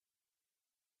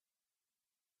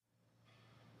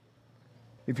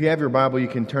If you have your Bible, you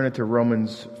can turn it to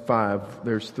Romans 5.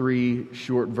 There's 3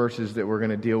 short verses that we're going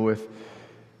to deal with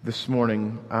this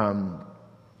morning.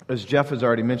 As Jeff has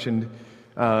already mentioned, in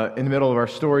the middle of our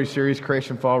story series,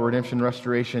 Creation, Fall, Redemption,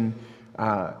 Restoration,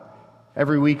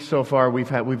 every week so far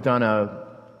we've done a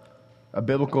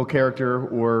biblical character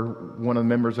or one of the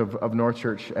members of North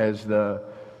Church as the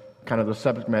kind of the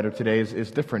subject matter today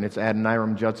is different. It's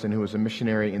Adoniram Judson, who was a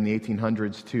missionary in the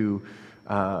 1800s to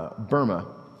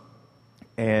Burma.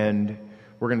 And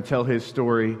we're going to tell his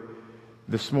story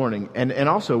this morning. And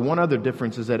also, one other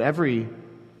difference is that every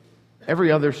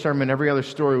other sermon, every other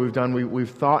story we've done, we've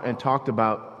thought and talked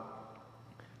about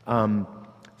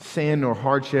sin or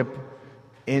hardship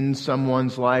in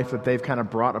someone's life that they've kind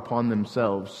of brought upon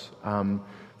themselves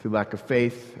through lack of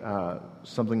faith,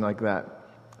 something like that.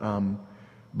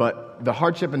 But the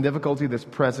hardship and difficulty that's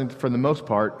present, for the most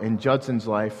part, in Judson's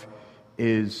life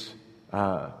is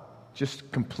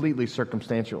just completely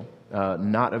circumstantial,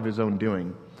 not of his own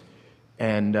doing.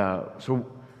 And so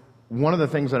one of the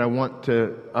things that I want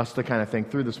us to kind of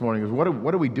think through this morning is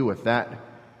what do we do with that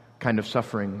kind of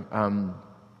suffering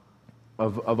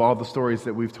of all the stories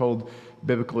that we've told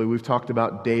biblically. We've talked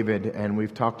about David, and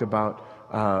we've talked about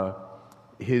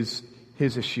his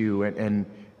issue,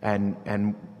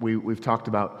 and we've talked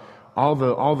about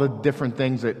all the different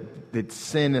things that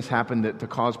sin has happened to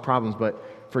cause problems. But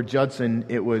for Judson,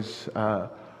 it was a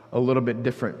little bit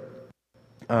different.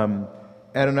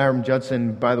 Adoniram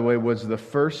Judson, by the way, was the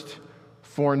first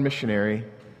foreign missionary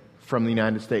from the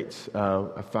United States.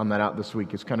 I found that out this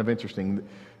week. It's kind of interesting.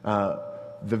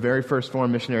 The very first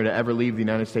foreign missionary to ever leave the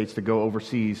United States to go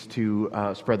overseas to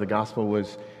spread the gospel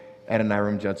was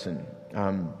Adoniram Judson,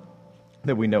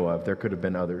 that we know of. There could have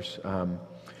been others. But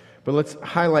let's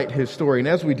highlight his story. And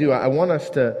as we do, I want us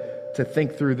to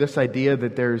think through this idea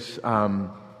that there's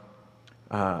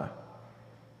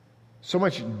so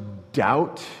much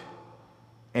doubt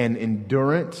and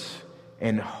endurance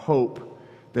and hope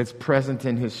that's present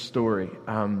in his story.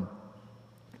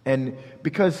 And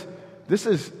because this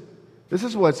is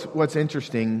what's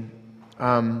interesting.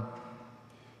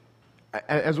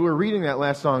 As we were reading that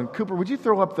last song, Cooper, would you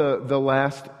throw up the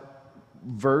last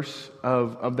verse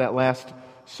of that last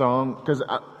song? Because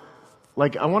I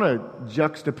want to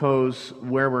juxtapose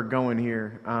where we're going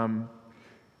here.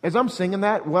 As I'm singing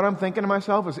that, what I'm thinking to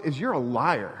myself is you're a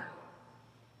liar.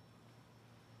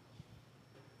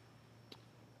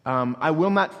 I will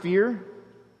not fear.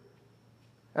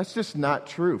 That's just not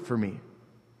true for me.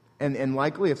 And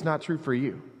likely it's not true for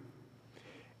you.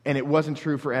 And it wasn't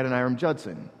true for Adoniram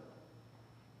Judson.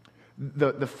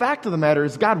 The fact of the matter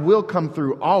is God will come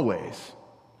through always.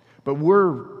 But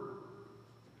we're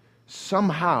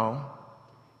somehow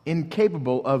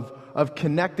incapable of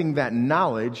connecting that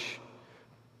knowledge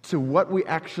to what we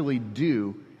actually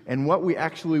do and what we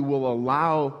actually will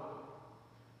allow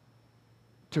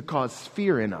to cause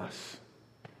fear in us.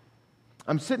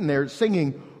 I'm sitting there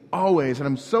singing always, and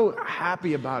I'm so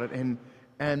happy about it.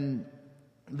 And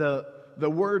the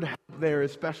word there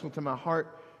is special to my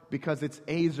heart because it's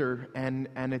Azer, and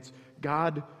it's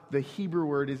God. The Hebrew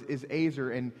word is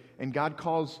Azer, and God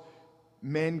calls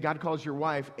men, God calls your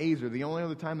wife Azer. The only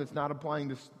other time that's not applying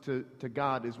this to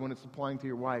God is when it's applying to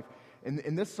your wife. And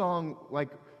in this song,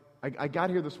 I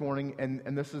got here this morning,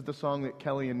 and this is the song that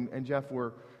Kelly and Jeff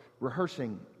were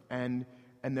rehearsing, and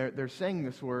they're saying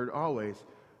this word always.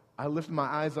 I lift my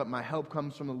eyes up, my help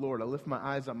comes from the Lord. I lift my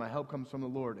eyes up, my help comes from the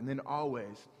Lord. And then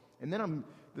always. And then I'm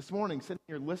this morning sitting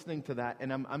here listening to that,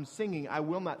 and I'm singing, I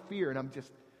will not fear, and I'm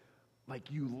just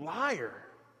like, you liar.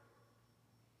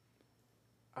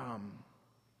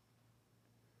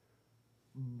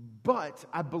 But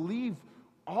I believe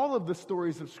all of the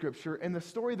stories of Scripture and the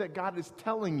story that God is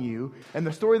telling you and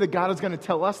the story that God is going to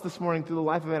tell us this morning through the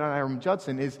life of Adoniram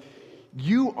Judson is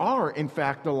you are, in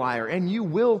fact, a liar, and you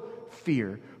will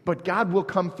fear, but God will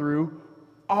come through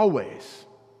always.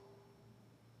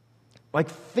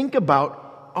 Think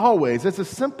about always. It's a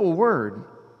simple word,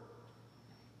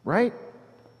 right?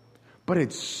 But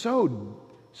it's so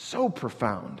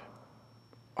profound.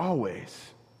 Always.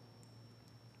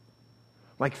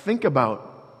 Think about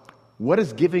what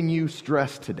is giving you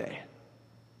stress today.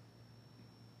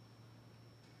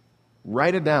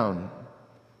 Write it down.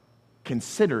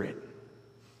 Consider it.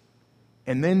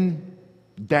 And then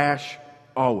dash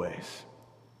always.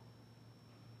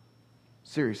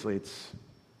 Seriously,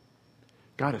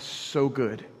 God is so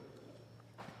good.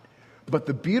 But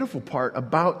the beautiful part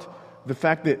about the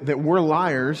fact that we're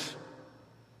liars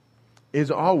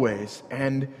is always.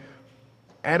 And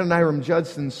Adoniram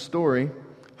Judson's story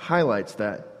highlights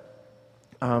that.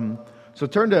 So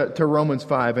turn to Romans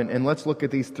 5, and let's look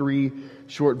at these 3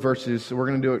 short verses. So we're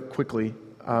going to do it quickly,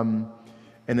 and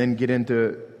then get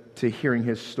into hearing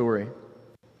his story.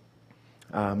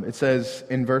 It says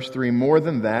in verse 3, "More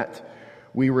than that,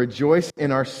 we rejoice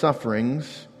in our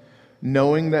sufferings,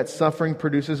 knowing that suffering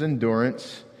produces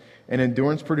endurance, and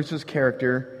endurance produces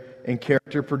character, and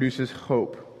character produces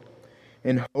hope.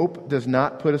 And hope does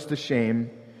not put us to shame,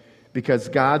 because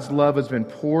God's love has been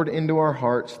poured into our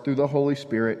hearts through the Holy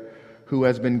Spirit who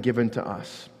has been given to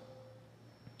us."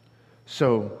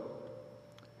 So,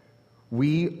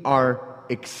 we are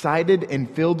excited and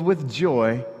filled with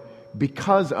joy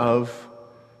because of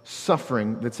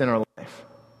suffering that's in our life.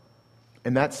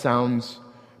 And that sounds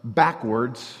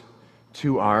backwards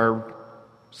to our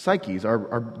psyches,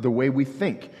 the way we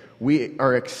think. We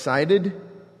are excited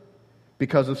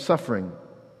because of suffering.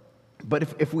 But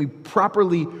if we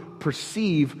properly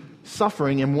perceive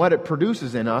suffering and what it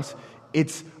produces in us,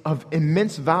 it's of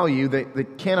immense value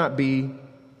that cannot be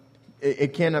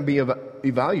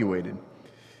evaluated.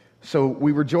 So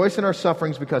we rejoice in our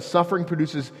sufferings because suffering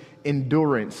produces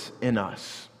endurance in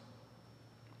us.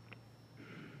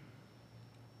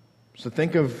 So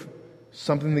think of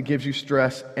something that gives you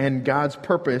stress, and God's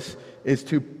purpose is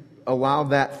to allow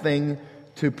that thing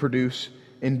to produce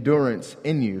endurance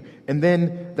in you. And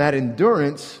then that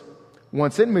endurance,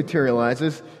 once it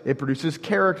materializes, it produces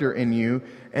character in you,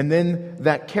 and then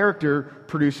that character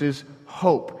produces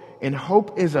hope. And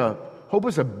hope is a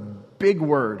big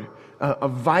word, a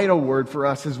vital word for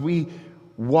us as we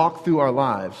walk through our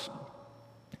lives.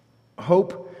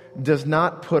 Hope does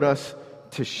not put us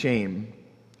to shame.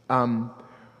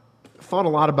 Thought a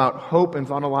lot about hope and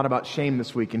thought a lot about shame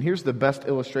this week. And here's the best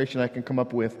illustration I can come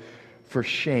up with for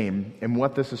shame and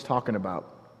what this is talking about.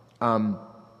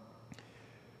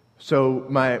 So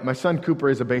my son Cooper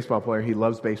is a baseball player. He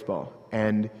loves baseball.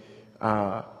 And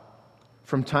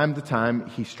from time to time,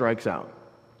 he strikes out.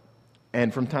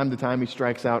 And from time to time, he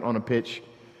strikes out on a pitch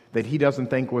that he doesn't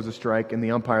think was a strike, and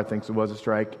the umpire thinks it was a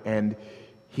strike. And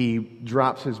he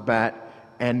drops his bat.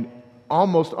 And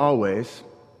almost always,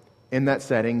 in that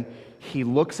setting, he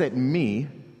looks at me,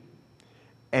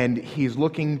 and he's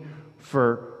looking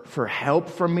for help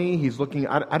from me. He's looking,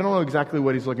 I don't know exactly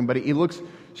what he's looking, but he looks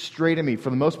straight at me. For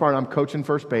the most part, I'm coaching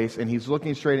first base, and he's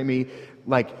looking straight at me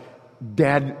like,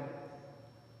 "Dad,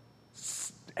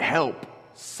 help,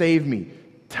 save me,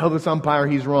 tell this umpire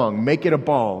he's wrong, make it a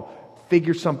ball,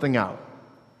 figure something out."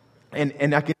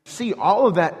 And I can see all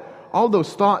of that, all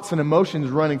those thoughts and emotions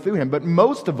running through him. But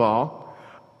most of all,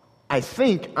 I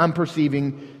think I'm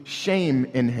perceiving shame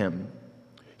in him.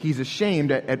 He's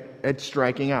ashamed at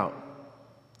striking out.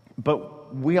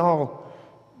 But we all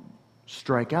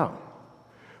strike out.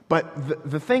 But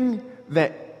the thing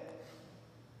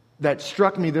that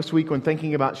struck me this week when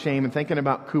thinking about shame and thinking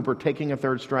about Cooper taking a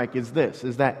third strike is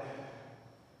that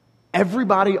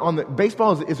everybody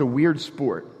baseball is a weird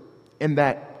sport in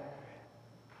that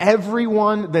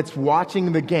everyone that's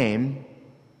watching the game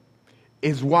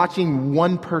is watching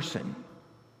one person.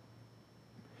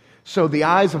 So the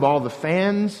eyes of all the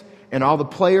fans and all the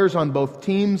players on both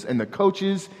teams and the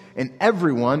coaches and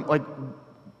everyone, like,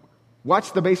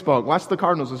 watch the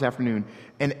Cardinals this afternoon,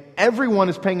 and everyone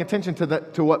is paying attention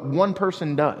to what one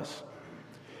person does.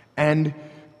 And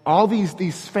all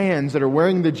these fans that are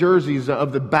wearing the jerseys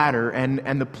of the batter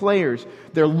and the players,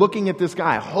 they're looking at this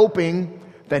guy, hoping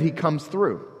that he comes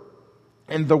through.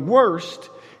 And the worst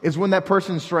is when that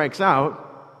person strikes out,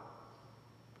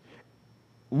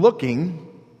 looking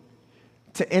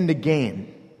to end a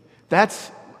game.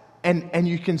 And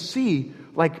you can see,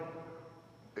 like,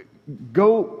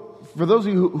 for those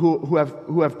of you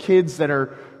who have kids that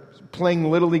are playing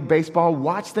Little League Baseball,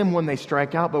 watch them when they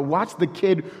strike out, but watch the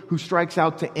kid who strikes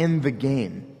out to end the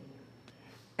game.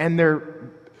 And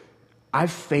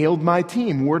I've failed my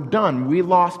team. We're done. We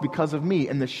lost because of me.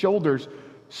 And the shoulders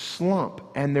slump.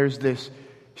 And there's this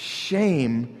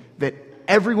shame that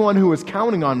everyone who was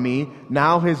counting on me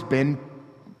now has been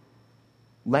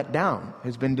let down,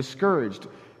 has been discouraged.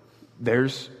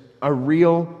 There's a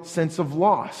real sense of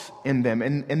loss in them,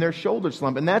 and their shoulders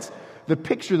slump. And that's the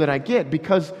picture that I get,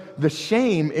 because the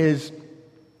shame is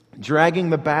dragging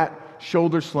the bat,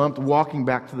 shoulder slumped, walking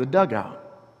back to the dugout.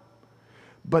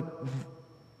 But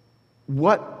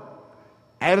what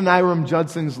Adoniram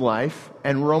Judson's life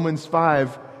and Romans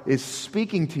 5 is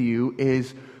speaking to you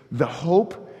is the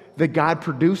hope that God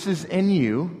produces in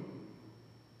you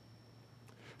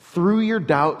through your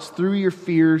doubts, through your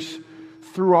fears,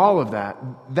 through all of that.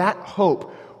 That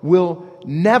hope will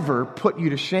never put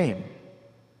you to shame.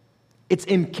 It's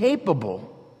incapable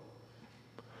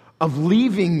of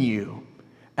leaving you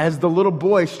As the little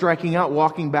boy striking out,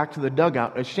 walking back to the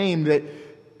dugout, ashamed that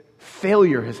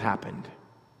failure has happened.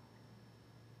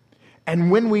 And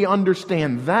when we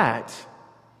understand that,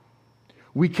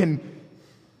 we can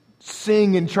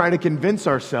sing and try to convince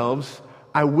ourselves,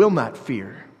 I will not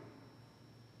fear.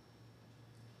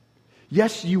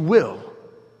 Yes, you will.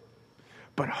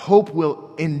 But hope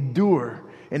will endure,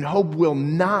 and hope will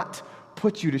not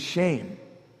put you to shame.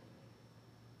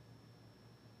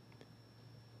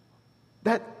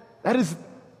 That is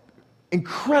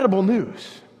incredible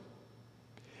news.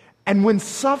 And when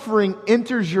suffering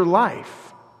enters your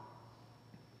life,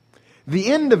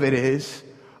 the end of it is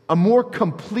a more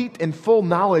complete and full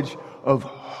knowledge of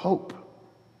hope.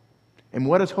 And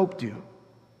what does hope do?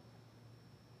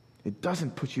 It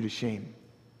doesn't put you to shame.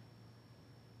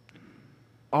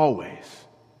 Always.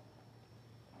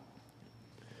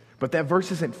 But that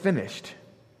verse isn't finished.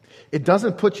 It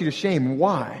doesn't put you to shame.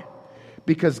 Why?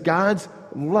 Because God's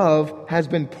love has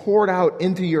been poured out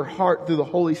into your heart through the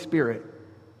Holy Spirit.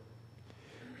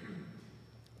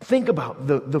 Think about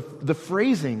the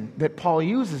phrasing that Paul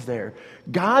uses there.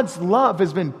 God's love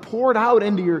has been poured out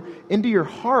into your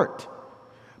heart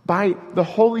by the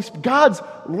Holy Spirit. God's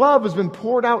love has been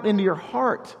poured out into your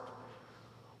heart.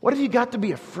 What have you got to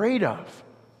be afraid of?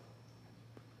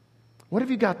 What have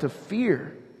you got to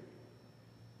fear?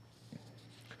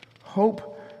 Hope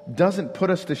doesn't put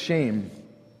us to shame.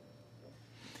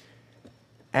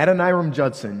 Adoniram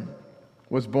Judson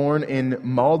was born in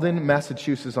Malden,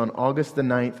 Massachusetts on August the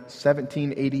 9th,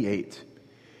 1788.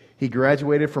 He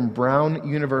graduated from Brown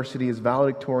University as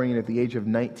valedictorian at the age of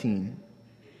 19.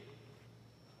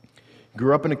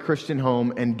 Grew up in a Christian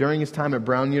home, and during his time at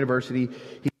Brown University,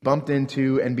 he bumped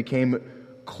into and became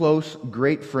close,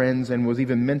 great friends, and was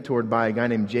even mentored by a guy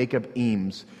named Jacob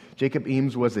Eames. Jacob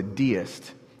Eames was a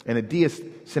deist, and a deist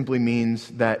simply means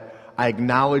that I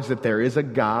acknowledge that there is a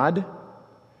God,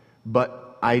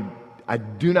 but I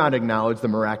do not acknowledge the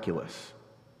miraculous.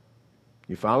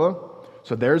 You follow?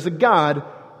 So there's a God,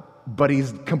 but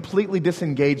he's completely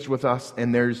disengaged with us,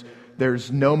 and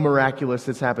there's no miraculous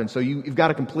that's happened. So you've got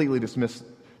to completely dismiss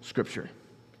Scripture.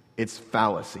 It's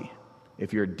fallacy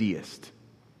if you're a deist.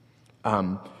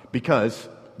 Because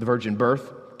the virgin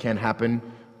birth can't happen,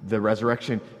 the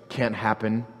resurrection can't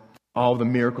happen, all the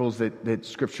miracles that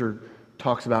Scripture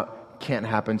talks about can't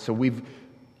happen. So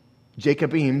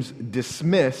Jacob Eames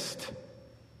dismissed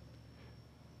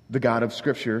the God of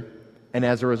Scripture, and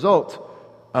as a result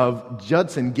of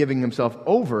Judson giving himself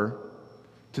over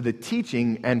to the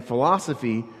teaching and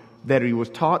philosophy that he was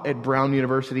taught at Brown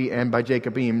University and by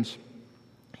Jacob Eames,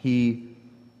 he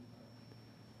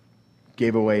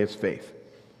gave away his faith.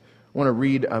 I want to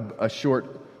read a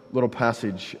short little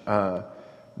passage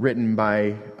written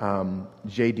by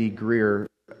J.D. Greer,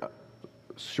 a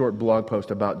short blog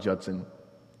post about Judson.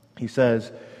 He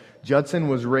says, Judson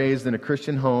was raised in a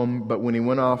Christian home, but when he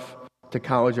went off to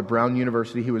college at Brown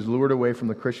University, he was lured away from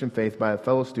the Christian faith by a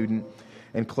fellow student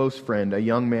and close friend, a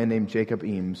young man named Jacob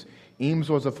Eames. Eames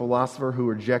was a philosopher who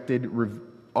rejected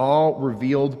all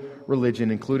revealed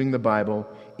religion, including the Bible.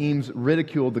 Eames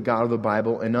ridiculed the God of the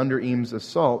Bible, and under Eames'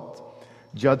 assault,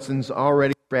 Judson's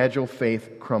already fragile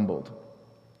faith crumbled.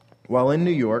 While in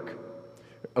New York,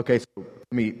 okay, so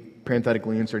let me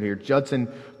parenthetically insert here. Judson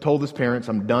told his parents,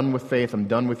 I'm done with faith, I'm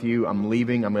done with you, I'm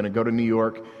leaving, I'm going to go to New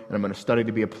York, and I'm going to study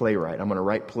to be a playwright. I'm going to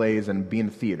write plays and be in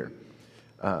the theater.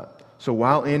 So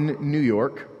while in New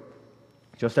York,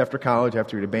 just after college,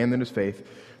 after he'd abandoned his faith,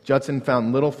 Judson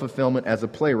found little fulfillment as a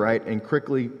playwright and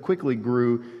quickly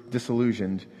grew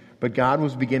disillusioned. But God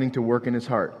was beginning to work in his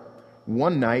heart.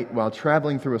 One night, while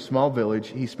traveling through a small village,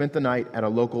 he spent the night at a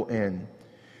local inn.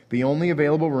 The only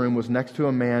available room was next to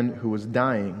a man who was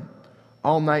dying.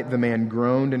 All night the man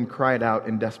groaned and cried out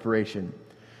in desperation.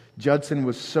 Judson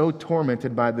was so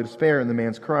tormented by the despair in the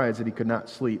man's cries that he could not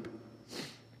sleep.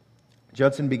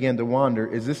 Judson began to wonder,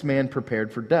 is this man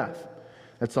prepared for death?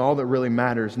 That's all that really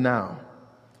matters now.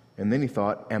 And then he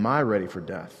thought, am I ready for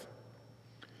death?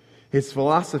 His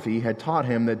philosophy had taught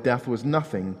him that death was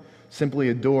nothing, simply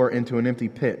a door into an empty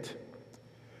pit.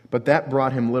 But that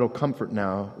brought him little comfort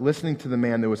now, listening to the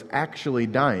man that was actually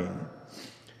dying.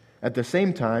 At the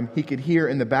same time, he could hear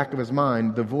in the back of his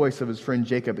mind the voice of his friend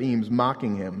Jacob Eames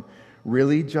mocking him.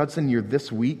 Really, Judson, you're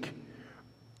this weak?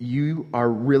 You are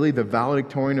really the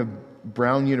valedictorian of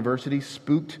Brown University,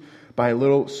 spooked by a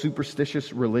little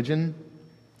superstitious religion?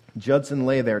 Judson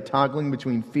lay there, toggling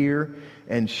between fear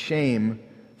and shame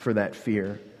for that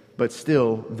fear. But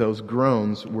still, those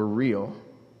groans were real.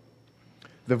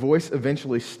 The voice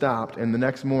eventually stopped, and the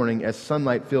next morning, as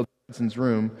sunlight filled Judson's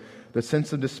room, the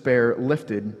sense of despair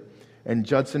lifted, and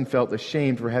Judson felt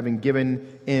ashamed for having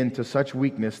given in to such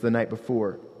weakness the night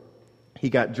before. He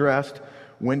got dressed,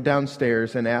 went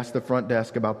downstairs, and asked the front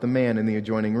desk about the man in the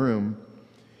adjoining room.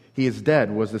 "He is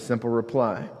dead," was the simple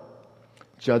reply.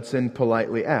 Judson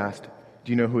politely asked,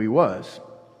 "Do you know who he was?"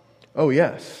 "Oh,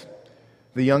 yes.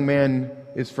 The young man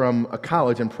is from a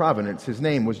college in Providence. His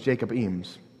name was Jacob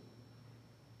Eames."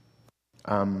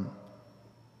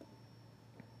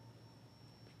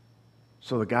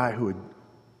 So the guy who had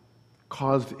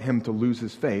caused him to lose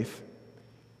his faith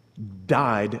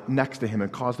died next to him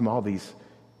and caused him all these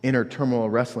inner turmoil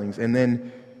wrestlings. And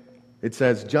then it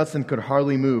says, Judson could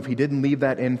hardly move. He didn't leave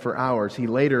that in for hours. He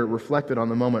later reflected on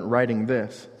the moment, writing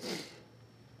this: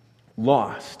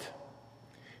 "Lost.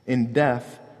 In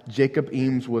death, Jacob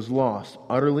Eames was lost,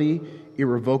 utterly,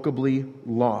 irrevocably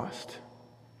lost.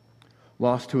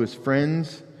 Lost to his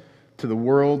friends, to the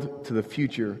world, to the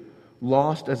future.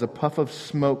 Lost as a puff of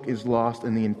smoke is lost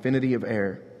in the infinity of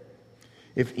air.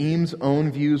 If Eames'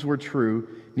 own views were true,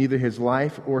 neither his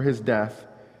life or his death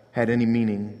had any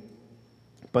meaning.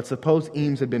 But suppose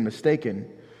Eames had been mistaken.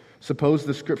 Suppose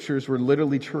the scriptures were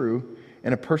literally true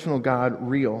and a personal God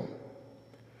real.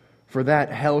 For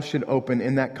that, hell should open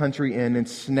in that country inn and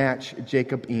snatch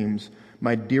Jacob Eames,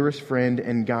 my dearest friend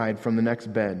and guide, from the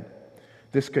next bed.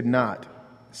 This could not,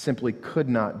 simply could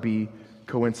not be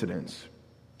coincidence."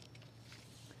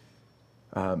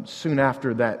 Soon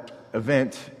after that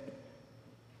event,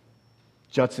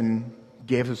 Judson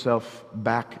gave himself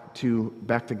back to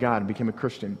God and became a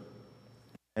Christian.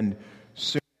 And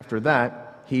soon after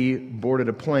that, he boarded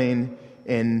a plane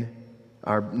he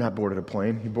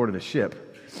boarded a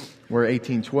ship. We're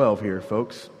 1812 here,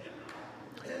 folks.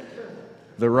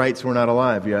 The Wrights were not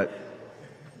alive yet.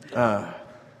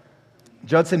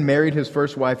 Judson married his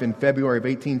first wife in February of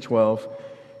 1812,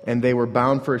 and they were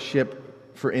bound for a ship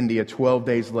for India 12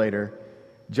 days later.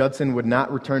 Judson would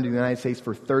not return to the United States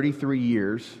for 33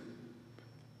 years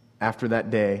after that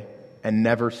day and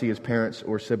never see his parents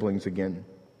or siblings again.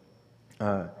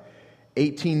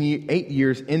 8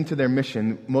 years into their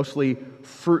mission, mostly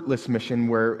fruitless mission,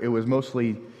 where it was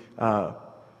mostly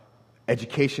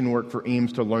education work for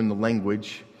Eames to learn the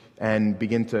language and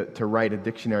begin to write a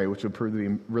dictionary, which would prove to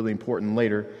be really important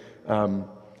later.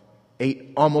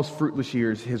 8 almost fruitless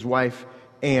years, his wife,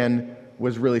 Anne,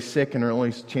 was really sick, and her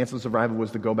only chance of survival was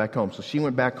to go back home. So she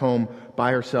went back home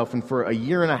by herself, and for a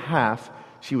year and a half,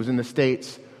 she was in the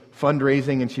States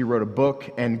fundraising, and she wrote a book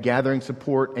and gathering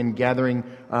support and gathering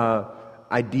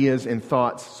ideas and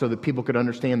thoughts so that people could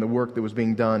understand the work that was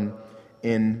being done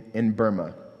in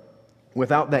Burma.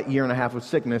 Without that year and a half of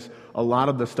sickness, a lot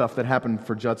of the stuff that happened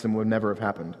for Judson would never have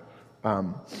happened.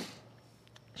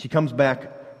 She comes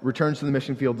back, returns to the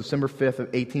mission field December 5th of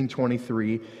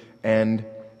 1823, and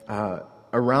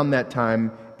around that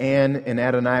time, Anne and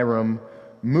Adoniram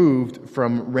moved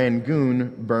from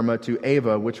Rangoon, Burma, to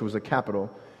Ava, which was a capital.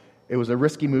 It was a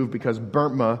risky move because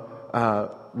Burma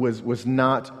was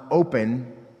not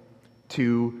open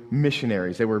to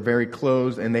missionaries. They were very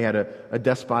closed, and they had a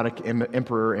despotic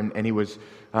emperor, and he was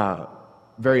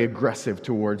very aggressive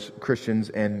towards Christians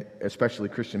and especially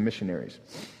Christian missionaries.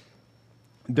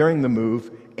 During the move,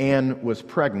 Anne was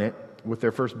pregnant with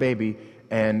their first baby,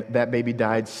 and that baby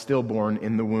died stillborn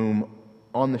in the womb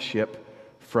on the ship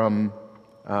from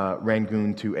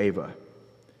Rangoon to Ava.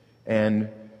 And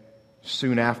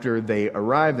soon after they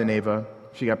arrived in Ava,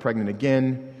 she got pregnant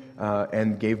again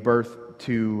and gave birth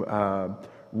to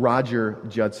Roger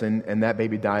Judson, and that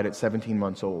baby died at 17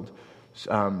 months old.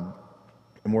 And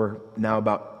we're now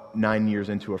about 9 years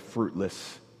into a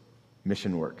fruitless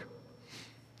mission work.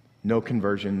 No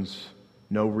conversions,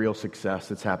 no real success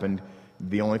that's happened.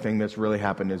 The only thing that's really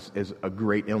happened is a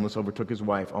great illness overtook his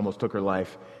wife, almost took her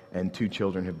life, and 2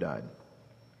 children have died.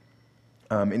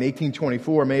 In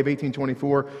 1824, May of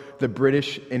 1824, the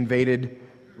British invaded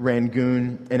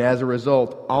Rangoon, and as a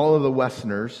result, all of the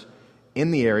Westerners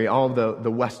in the area, all of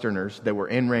the Westerners that were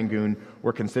in Rangoon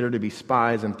were considered to be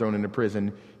spies and thrown into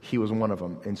prison. He was one of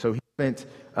them. And so he spent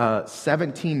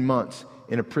 17 months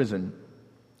in a prison.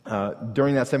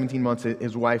 During that 17 months,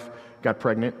 his wife got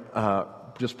pregnant.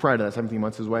 Just prior to that 17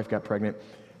 months, his wife got pregnant.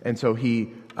 And so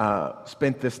he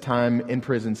spent this time in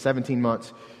prison, 17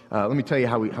 months. Let me tell you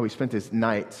how he spent his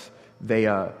nights.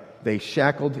 They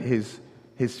shackled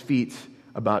his feet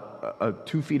about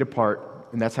 2 feet apart,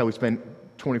 and that's how he spent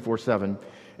 24/7.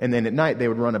 And then at night, they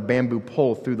would run a bamboo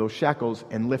pole through those shackles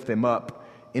and lift him up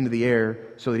into the air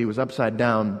so that he was upside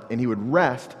down, and he would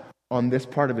rest on this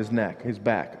part of his neck, his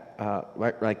back,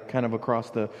 right kind of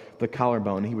across the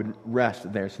collarbone. He would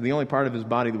rest there. So the only part of his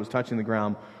body that was touching the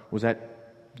ground was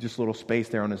that just little space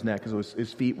there on his neck, because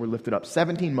his feet were lifted up.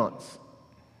 17 months.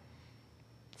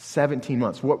 17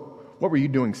 months. What were you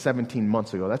doing 17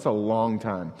 months ago? That's a long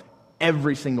time.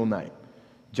 Every single night,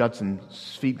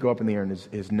 Judson's feet go up in the air and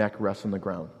his neck rests on the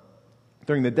ground.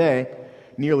 During the day,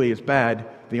 nearly as bad.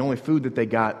 The only food that they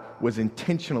got was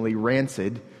intentionally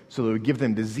rancid, so it would give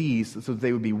them disease, so that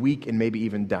they would be weak and maybe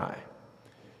even die.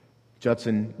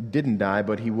 Judson didn't die,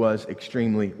 but he was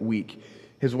extremely weak.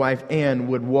 His wife, Anne,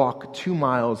 would walk 2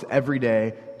 miles every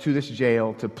day to this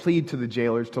jail to plead to the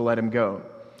jailers to let him go.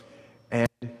 And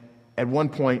at one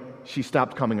point, she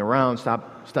stopped coming around,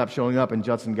 stopped showing up, and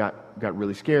Judson got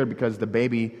really scared because the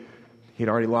baby, he'd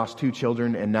already lost 2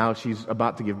 children, and now she's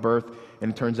about to give birth.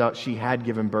 And it turns out she had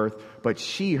given birth, but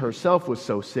she herself was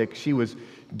so sick, she was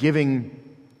giving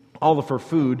all of her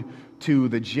food to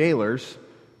the jailers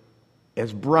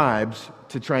as bribes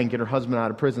to try and get her husband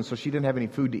out of prison, so she didn't have any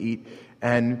food to eat.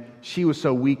 And she was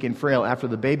so weak and frail after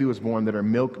the baby was born that her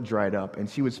milk dried up. And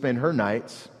she would spend her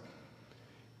nights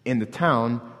in the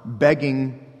town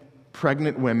begging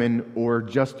pregnant women or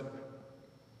just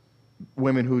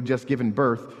women who had just given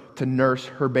birth to nurse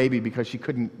her baby because she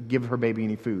couldn't give her baby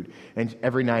any food. And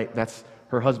every night, that's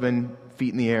her husband,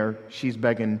 feet in the air, she's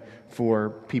begging for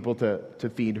people to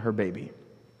feed her baby.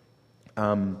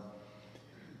 On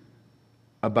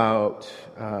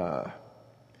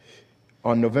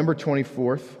November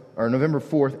 4th,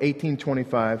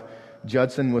 1825,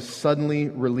 Judson was suddenly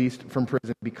released from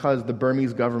prison because the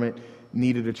Burmese government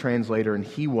needed a translator, and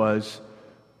he was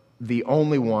the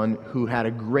only one who had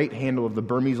a great handle of the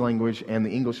Burmese language and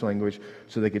the English language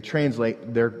so they could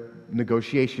translate their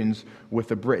negotiations with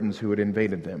the Britons who had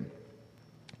invaded them.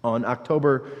 On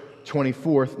October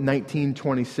 24th,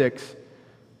 1926,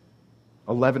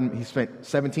 he spent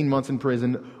 17 months in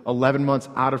prison, 11 months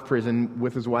out of prison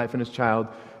with his wife and his child.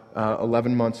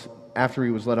 11 months after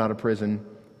he was let out of prison,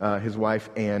 his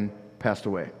wife, Anne, passed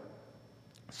away.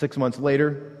 6 months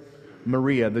later,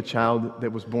 Maria, the child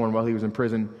that was born while he was in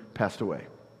prison, passed away.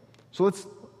 So let's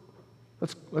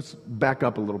back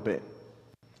up a little bit.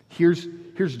 Here's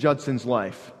Judson's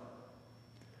life.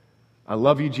 I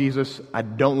love you, Jesus. I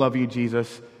don't love you,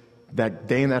 Jesus. That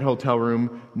day in that hotel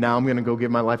room, now I'm going to go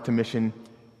give my life to mission.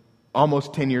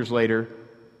 Almost 10 years later,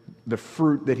 the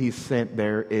fruit that he's sent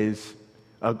there is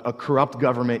a corrupt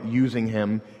government using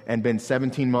him, and been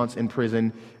 17 months in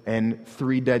prison and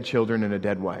 3 dead children and a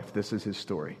dead wife. This is his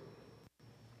story.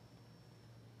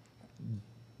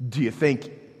 Do you think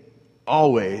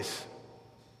Romans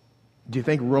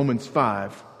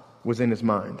 5 was in his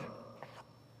mind?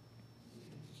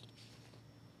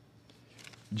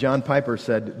 John Piper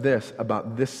said this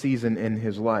about this season in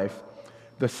his life: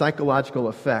 the psychological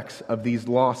effects of these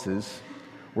losses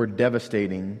were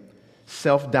devastating.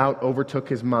 Self-doubt overtook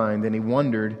his mind, and he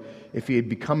wondered if he had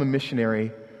become a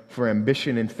missionary for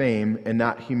ambition and fame and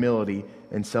not humility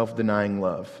and self-denying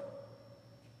love.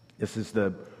 This is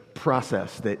the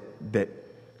process that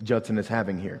Judson is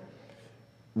having here.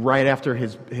 Right after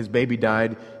his baby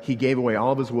died, he gave away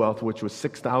all of his wealth, which was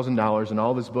 $6,000, and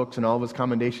all of his books and all of his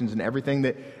commendations and every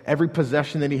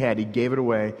possession that he had, he gave it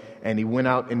away, and he went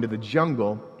out into the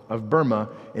jungle of Burma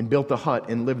and built a hut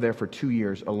and lived there for 2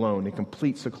 years alone in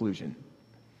complete seclusion.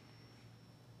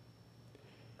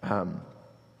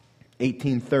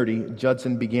 1830,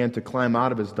 Judson began to climb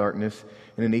out of his darkness,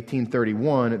 and in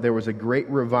 1831, there was a great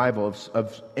revival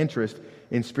of interest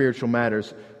in spiritual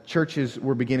matters. Churches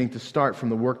were beginning to start from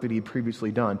the work that he had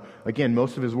previously done. Again,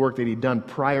 most of his work that he'd done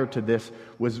prior to this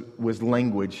was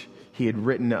language. He had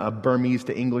written a Burmese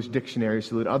to English dictionary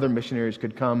so that other missionaries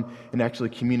could come and actually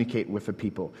communicate with the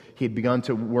people. He had begun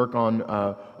to work on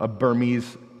a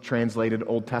Burmese translated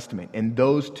Old Testament. And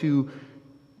those 2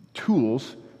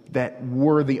 tools that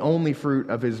were the only fruit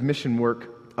of his mission work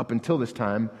up until this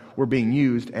time were being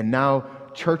used, and now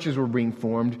churches were being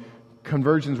formed,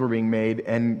 conversions were being made,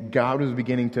 and God was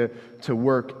beginning to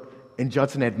work, and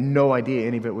Judson had no idea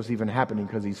any of it was even happening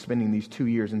because he's spending these 2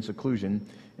 years in seclusion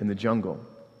in the jungle.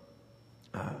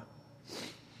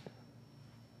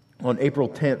 On April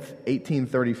 10th,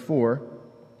 1834,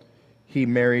 he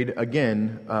married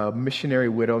again a missionary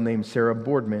widow named Sarah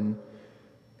Boardman,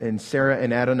 and Sarah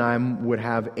and Adoniram would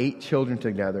have 8 children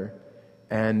together,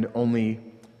 and only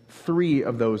 3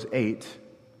 of those 8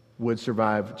 would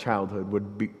survive childhood,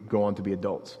 go on to be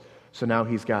adults. So now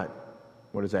he's got,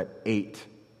 8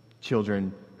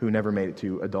 children who never made it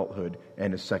to adulthood,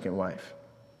 and his second wife.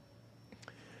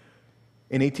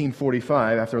 In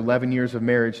 1845, after 11 years of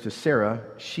marriage to Sarah,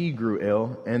 she grew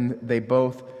ill, and they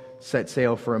both set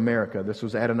sail for America. This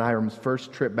was Adoniram's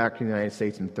first trip back to the United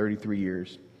States in 33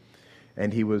 years,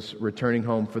 and he was returning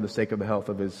home for the sake of the health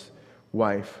of his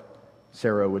wife.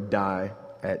 Sarah would die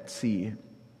at sea.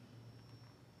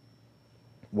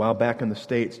 While back in the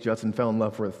States, Judson fell in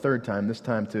love for a third time, this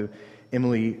time to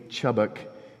Emily Chubbuck,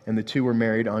 and the two were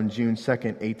married on June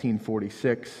 2nd,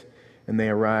 1846, and they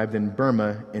arrived in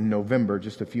Burma in November,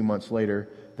 just a few months later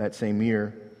that same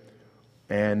year.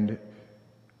 And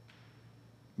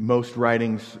most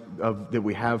writings that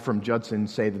we have from Judson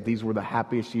say that these were the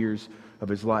happiest years of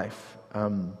his life.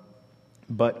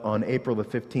 But on April the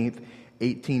 15th,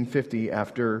 1850,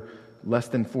 after less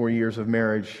than 4 years of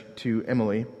marriage to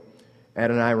Emily,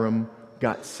 Adoniram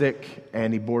got sick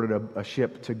and he boarded a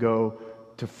ship to go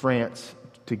to France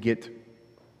to get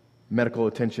medical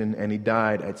attention, and he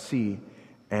died at sea.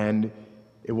 And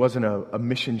it wasn't a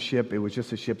mission ship, it was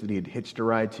just a ship that he had hitched a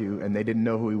ride to, and they didn't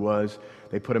know who he was.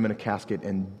 They put him in a casket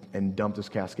and dumped his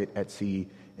casket at sea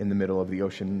in the middle of the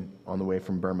ocean on the way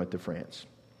from Burma to France.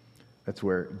 That's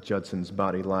where Judson's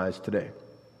body lies today.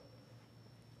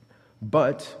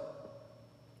 But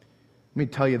let me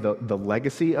tell you the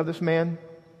legacy of this man.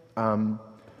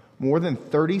 More than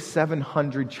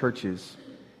 3,700 churches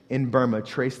in Burma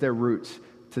trace their roots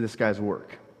to this guy's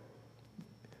work.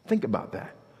 Think about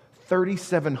that.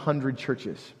 3,700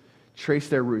 churches trace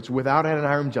their roots. Without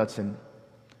Adoniram Judson,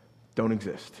 don't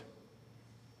exist.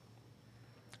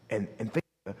 And think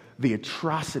of the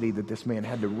atrocity that this man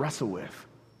had to wrestle with.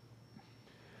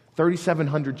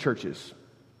 3,700 churches.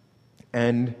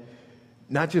 And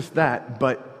not just that,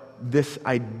 but this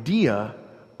idea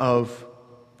of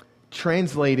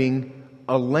translating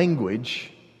a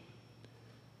language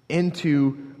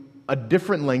into a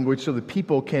different language so that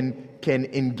people can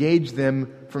engage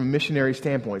them from a missionary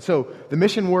standpoint. So the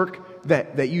mission work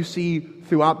that you see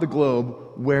throughout the globe,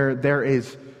 where there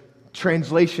is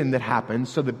translation that happens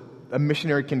so that a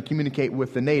missionary can communicate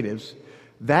with the natives,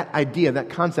 that idea, that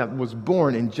concept was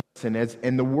born in Judson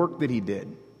in the work that he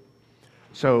did.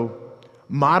 So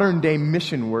modern day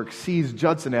mission work sees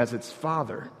Judson as its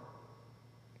father.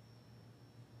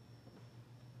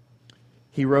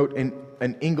 He wrote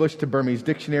an English to Burmese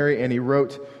dictionary, and he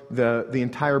wrote the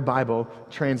entire Bible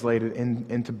translated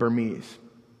into Burmese.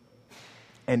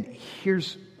 And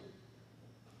here's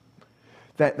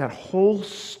that whole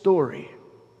story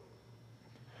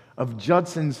of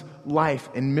Judson's life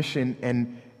and mission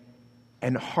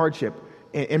and hardship,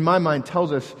 in my mind,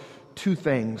 tells us two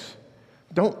things.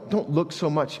 Don't look so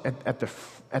much at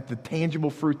the tangible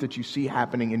fruit that you see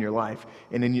happening in your life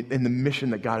and in the mission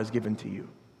that God has given to you,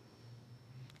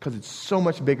 because it's so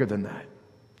much bigger than that.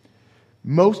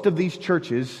 Most of these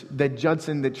churches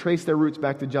that trace their roots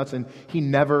back to Judson, he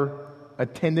never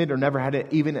attended or never had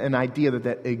even an idea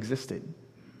that existed.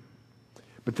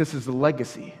 But this is the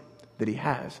legacy that he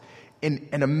has. And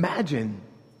imagine,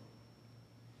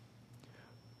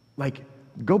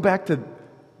 go back to,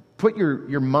 put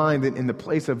your mind in the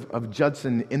place of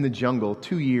Judson in the jungle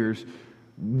 2 years,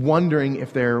 wondering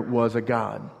if there was a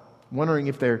God, wondering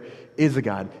if there is a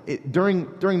God.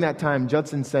 During that time,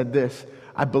 Judson said this: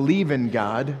 "I believe in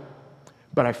God,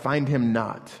 but I find him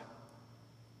not."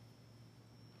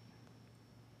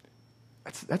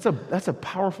 That's a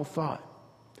powerful thought.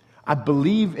 I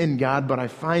believe in God, but I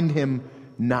find him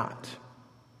not.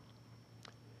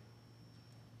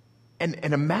 And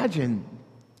imagine,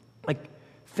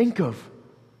 think of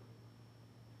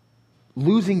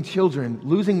losing children,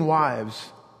 losing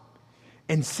wives,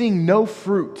 and seeing no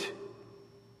fruit,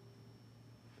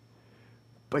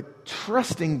 but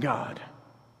trusting God,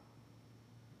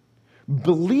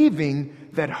 believing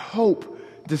that hope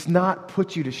does not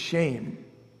put you to shame.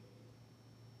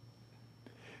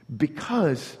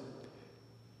 Because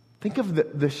think of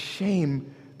the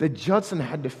shame that Judson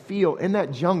had to feel in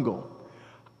that jungle.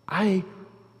 I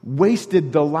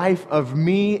wasted the life of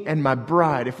me and my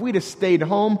bride. If we'd have stayed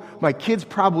home, my kids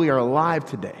probably are alive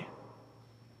today.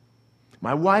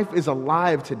 My wife is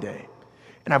alive today.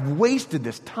 And I've wasted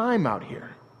this time out here.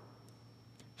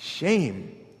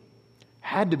 Shame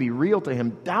had to be real to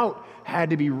him. Doubt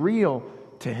had to be real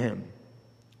to him.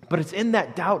 But it's in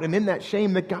that doubt and in that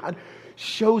shame that God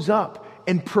shows up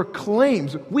and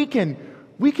proclaims. We can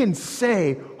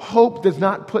say, hope does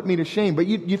not put me to shame. But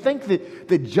you think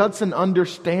that Judson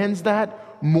understands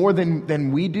that more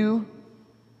than we do?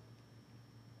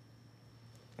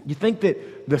 You think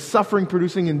that the suffering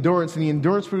producing endurance and the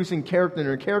endurance producing character and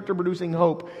the character producing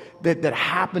hope that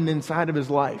happened inside of his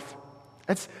life,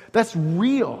 that's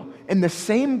real. And the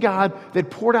same God that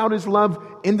poured out his love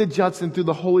into Judson through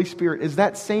the Holy Spirit is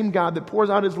that same God that pours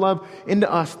out his love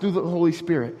into us through the Holy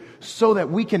Spirit, so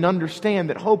that we can understand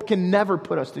that hope can never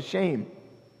put us to shame.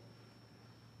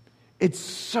 It's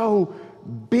so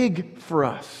big for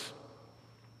us.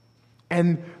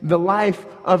 And the life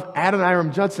of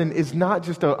Adoniram Judson is not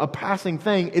just a passing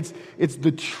thing. It's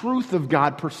the truth of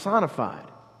God personified.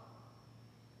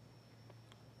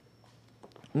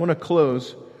 I want to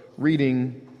close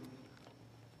reading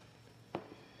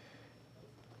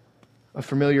a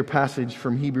familiar passage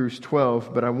from Hebrews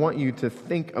 12, but I want you to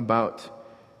think about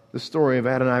the story of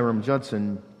Adoniram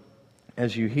Judson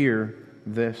as you hear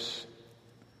this.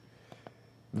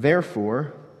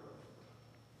 Therefore,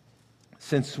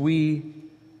 since we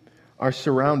are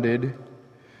surrounded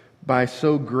by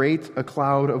so great a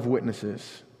cloud of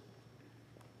witnesses,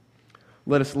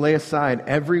 let us lay aside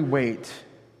every weight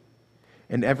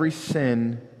and every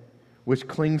sin which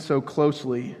clings so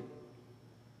closely.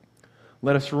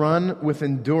 Let us run with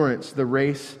endurance the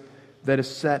race that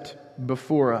is set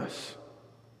before us,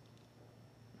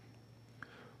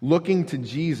 looking to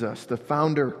Jesus, the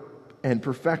founder and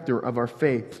perfecter of our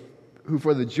faith, who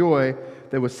for the joy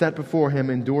that was set before him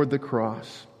endured the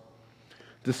cross,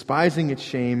 despising its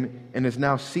shame, and is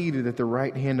now seated at the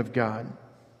right hand of God.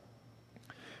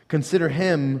 Consider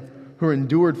him who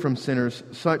endured from sinners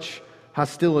such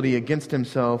hostility against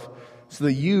himself, so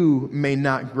that you may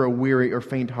not grow weary or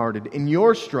faint-hearted. In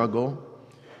your struggle,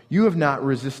 you have not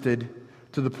resisted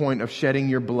to the point of shedding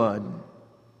your blood.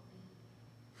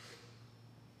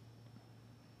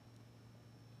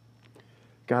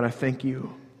 God, I thank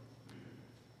you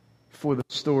for the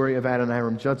story of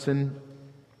Adoniram Judson,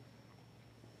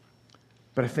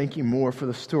 but I thank you more for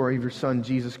the story of your Son,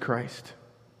 Jesus Christ.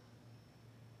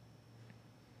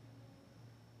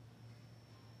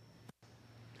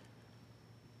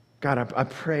 God, I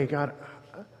pray, God,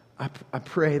 I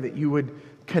pray that you would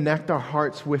connect our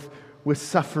hearts with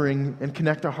suffering and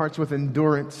connect our hearts with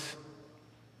endurance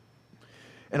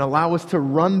and allow us to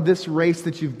run this race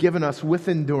that you've given us with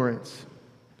endurance.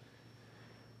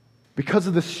 Because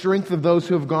of the strength of those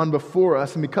who have gone before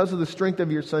us and because of the strength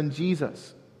of your Son,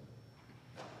 Jesus,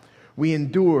 we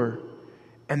endure,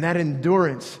 and that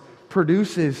endurance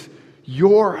produces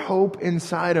your hope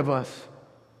inside of us.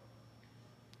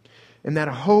 And that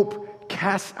hope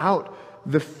casts out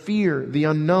the fear, the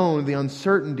unknown, the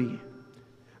uncertainty,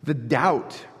 the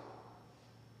doubt.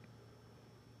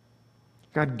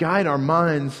 God, guide our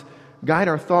minds, guide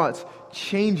our thoughts,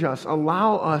 change us,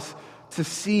 allow us to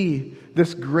see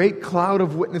this great cloud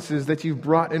of witnesses that you've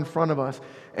brought in front of us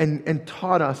and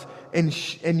taught us, and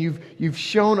you've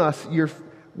shown us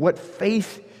what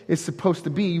faith is supposed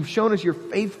to be. You've shown us your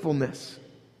faithfulness.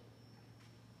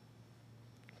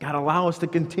 God, allow us to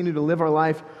continue to live our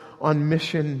life on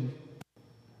mission,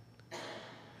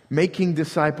 making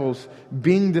disciples,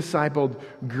 being discipled,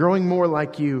 growing more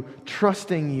like you,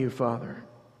 trusting you, Father.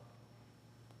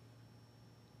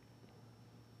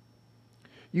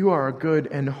 You are a good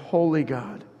and holy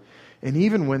God. And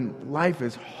even when life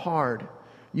is hard,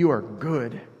 you are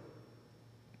good.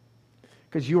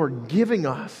 Because you are giving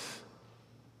us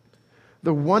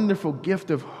the wonderful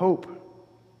gift of hope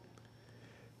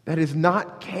that is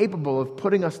not capable of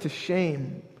putting us to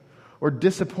shame or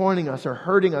disappointing us or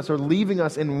hurting us or leaving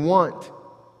us in want.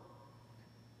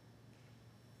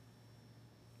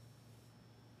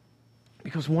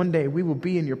 Because one day we will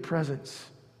be in your presence,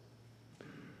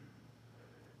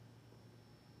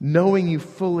 knowing you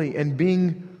fully and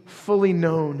being fully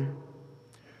known,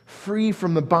 free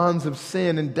from the bonds of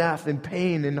sin and death and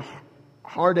pain and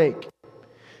heartache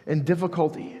and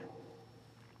difficulty.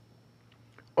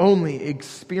 Only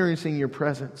experiencing your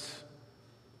presence.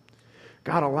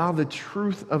 God, allow the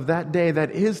truth of that day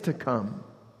that is to come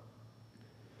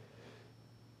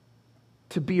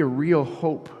to be a real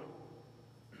hope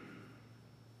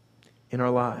in our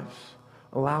lives.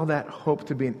 Allow that hope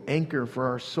to be an anchor for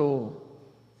our soul.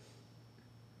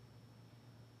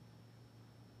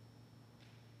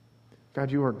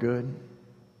 God, you are good.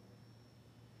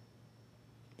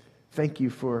 Thank you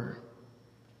for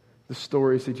the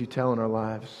stories that you tell in our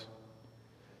lives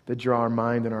that draw our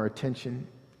mind and our attention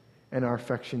and our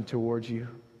affection towards you.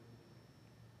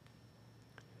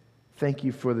 Thank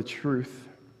you for the truth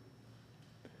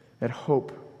that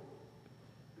hope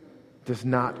does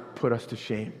not put us to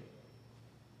shame.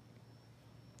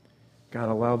 God,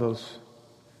 allow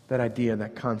that idea,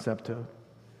 that concept to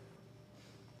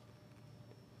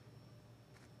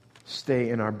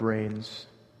stay in our brains.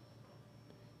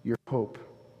 Your hope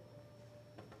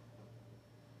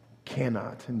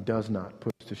cannot and does not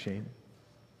put us to shame.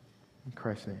 In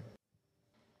Christ's name.